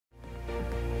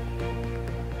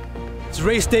It's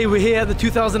race day, we're here at the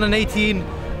 2018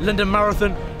 London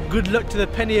Marathon. Good luck to the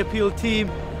Penny Appeal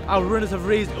team. Our runners have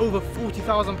raised over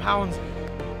 £40,000.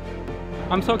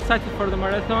 I'm so excited for the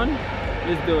marathon.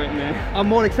 Let's do it, man. I'm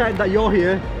more excited that you're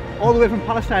here, all the way from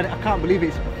Palestine. I can't believe it.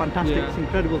 It's fantastic. Yeah. It's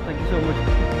incredible. Thank you so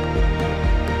much.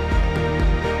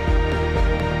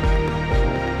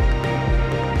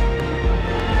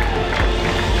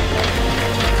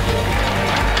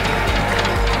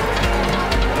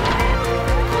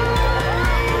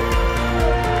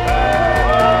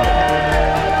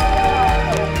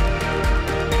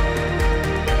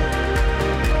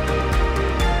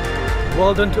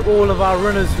 Well done to all of our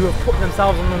runners who have put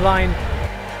themselves on the line.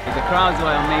 The crowds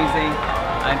were amazing,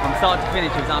 and from start to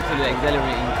finish it was absolutely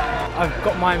exhilarating. I've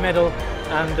got my medal,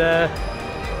 and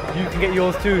you can get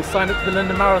yours too. Sign up to the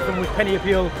London Marathon with Penny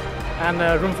Appeal and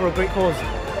run for a great cause.